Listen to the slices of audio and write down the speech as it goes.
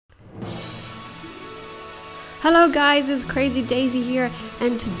Hello guys, it's Crazy Daisy here,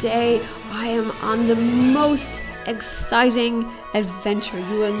 and today I am on the most exciting adventure.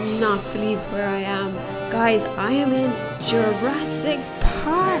 You will not believe where I am. Guys, I am in Jurassic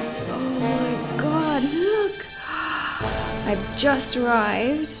Park. Oh my god, look! I've just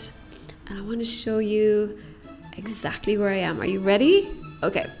arrived and I want to show you exactly where I am. Are you ready?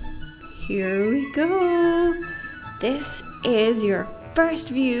 Okay, here we go. This is your first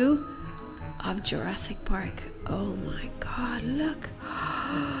view of Jurassic Park. Oh my god, look.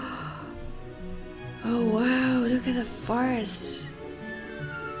 Oh wow, look at the forest.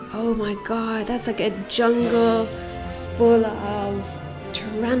 Oh my god, that's like a jungle full of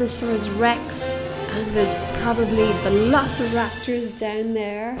Tyrannosaurus Rex, and there's probably Velociraptors down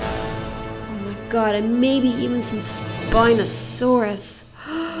there. Oh my god, and maybe even some Spinosaurus.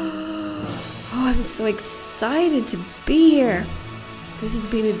 Oh, I'm so excited to be here. This has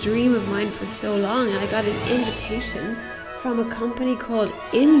been a dream of mine for so long, and I got an invitation from a company called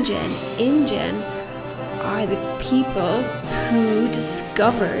InGen. InGen are the people who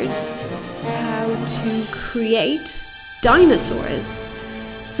discovered how to create dinosaurs.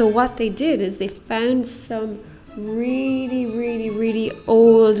 So what they did is they found some really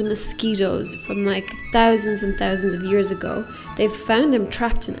old mosquitoes from like thousands and thousands of years ago. They found them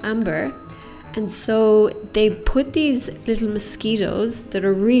trapped in amber. And so they put these little mosquitoes that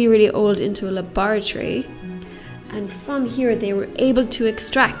are really old into a laboratory, and from here they were able to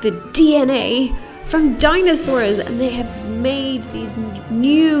extract the DNA from dinosaurs, and they have made these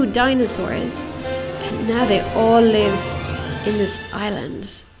new dinosaurs, and now they all live in this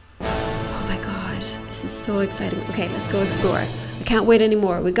island. Oh my god, this is so exciting. Okay, let's go explore. I can't wait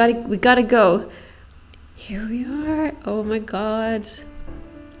anymore. We gotta go. Here we are. Oh my god.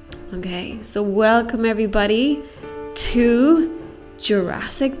 Okay, so welcome everybody to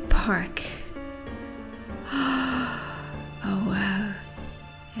Jurassic Park. Oh wow,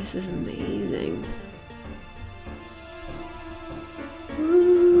 this is amazing.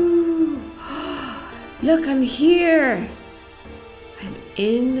 Ooh. Look, I'm here. I'm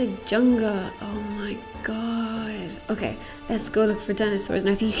in the jungle. Oh my god. Okay, let's go look for dinosaurs.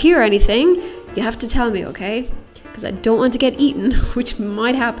 Now if you hear anything, you have to tell me, okay? Because I don't want to get eaten, which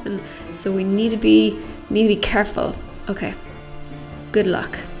might happen. So we need to be careful. Okay. Good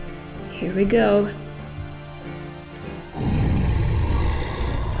luck. Here we go.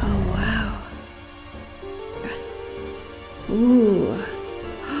 Oh wow. Ooh.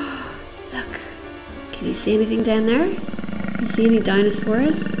 Look. Can you see anything down there? You see any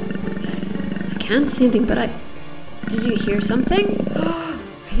dinosaurs? I can't see anything, but did you hear something? I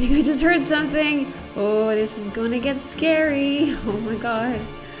think I just heard something. Oh, this is gonna get scary. Oh my god.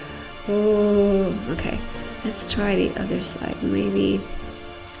 Oh, okay. Let's try the other side. Maybe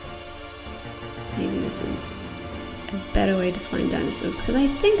this is a better way to find dinosaurs, because I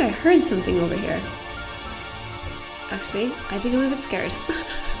think I heard something over here. Actually, I think I'm a bit scared.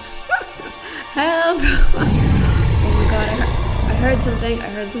 Help! Oh my god, I heard something. I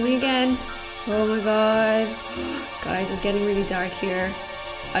heard something again. Oh my god. Guys, it's getting really dark here.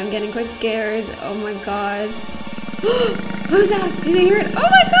 I'm getting quite scared. Oh my god. Who's that? Did you hear it? Oh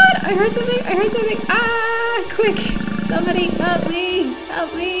my god! I heard something! I heard something! Ah! Quick! Somebody help me!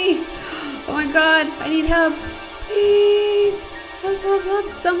 Help me! Oh my god! I need help! Please!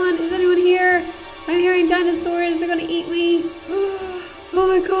 Help! Someone! Is anyone here? I'm hearing dinosaurs! They're gonna eat me! Oh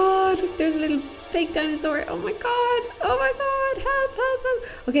my god! Look, there's a little fake dinosaur! Oh my god! Oh my god!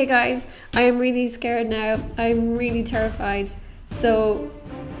 Help! Okay guys, I am really scared now. I'm really terrified. So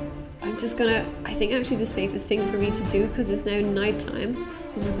I'm just gonna, I think actually the safest thing for me to do, because it's now nighttime.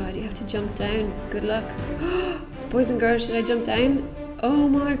 Oh my god, you have to jump down. Good luck. Boys and girls, should I jump down? Oh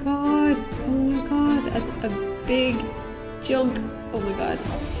my god. Oh my god. That's a big jump. Oh my god.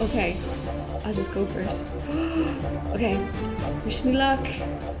 Okay, I'll just go first. Okay, wish me luck.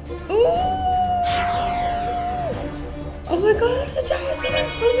 Ooh! Oh my god, that was a dinosaur.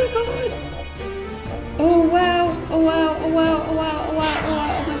 Oh my god. Oh wow, oh wow, oh wow, oh wow, oh wow, oh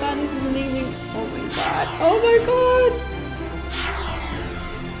wow, oh my god, this is amazing. Oh my god, oh my god.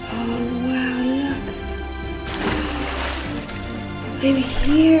 Oh wow, look. I'm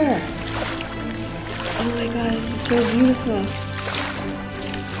here. Oh my god, this is so beautiful.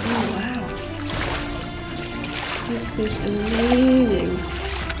 Oh wow. This is amazing.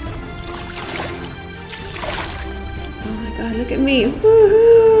 Oh my god, look at me.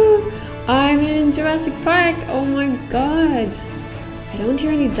 Woohoo! I'm in Jurassic Park! Oh my god! I don't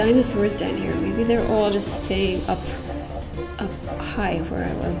hear any dinosaurs down here. Maybe they're all just staying up high where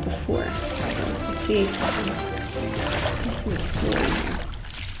I was before. So let's see if I can do some exploring here.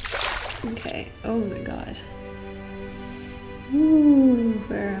 Okay, oh my god. Ooh,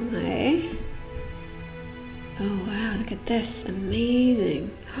 where am I? Oh wow, look at this,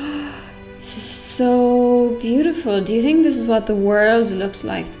 amazing. This is so beautiful. Do you think this is what the world looked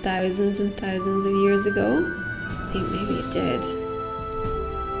like thousands and thousands of years ago? I think maybe it did.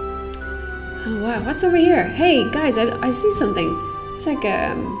 Oh wow, what's over here? Hey guys, I see something. It's like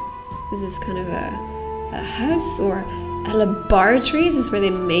this is kind of a house or a laboratory. Is this where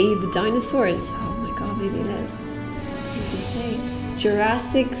they made the dinosaurs? Oh my god, maybe it is. What does it say?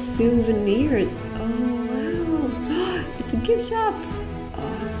 Jurassic souvenirs. Oh wow, it's a gift shop.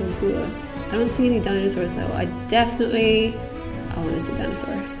 Oh, so cool. I don't see any dinosaurs though. I want to see a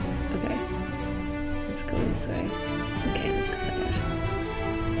dinosaur. Okay, let's go this way. Okay, let's go back out.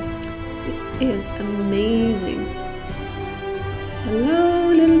 This is amazing. Hello,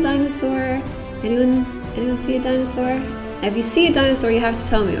 little dinosaur. Anyone see a dinosaur? If you see a dinosaur, you have to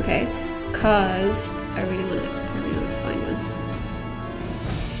tell me, okay? Cause I really want to find one.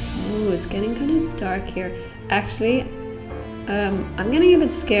 Oh, it's getting kind of dark here. Actually, I'm getting a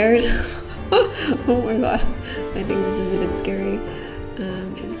bit scared. Oh my god, I think this is a bit scary.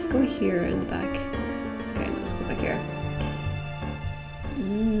 Let's go here in the back. Okay, let's go back here.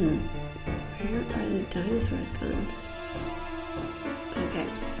 Where are the dinosaurs gone? Okay,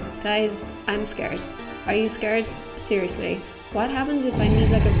 guys, I'm scared. Are you scared? Seriously, what happens if I meet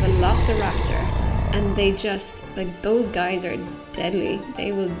like a Velociraptor and they just, like, those guys are deadly.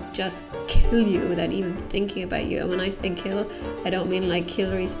 They will just kill you without even thinking about you. And when I say kill, I don't mean like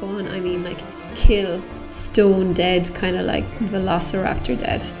kill respawn, I mean like kill, stone dead, kind of like Velociraptor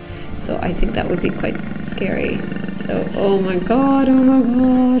dead. So I think that would be quite scary. So, oh my god, oh my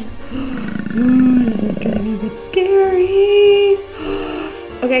god. Oh, this is getting a bit scary.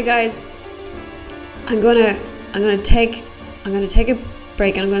 Okay guys, I'm gonna take a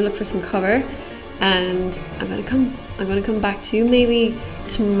break and I'm gonna look for some cover, and I'm gonna come back to you maybe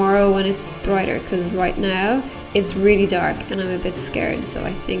tomorrow when it's brighter, because right now it's really dark and I'm a bit scared. So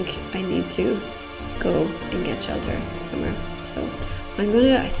I think I need to go and get shelter somewhere. So I'm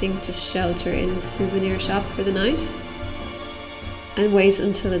gonna, I think, just shelter in the souvenir shop for the night and wait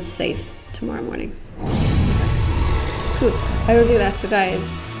until it's safe tomorrow morning. Cool, I will do that. So guys,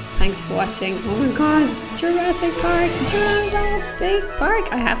 thanks for watching. Oh my god, Jurassic Park! Jurassic Park!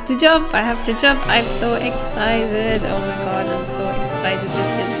 I have to jump! I'm so excited! Oh my god, I'm so excited. This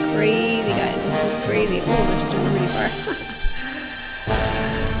is crazy, guys. This is crazy. Oh, I'm just jumping really far.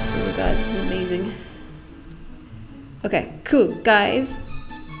 Oh my god, this is amazing. Okay, cool, guys.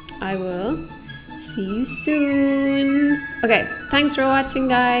 I will see you soon. Okay, thanks for watching,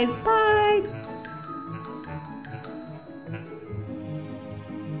 guys. Bye!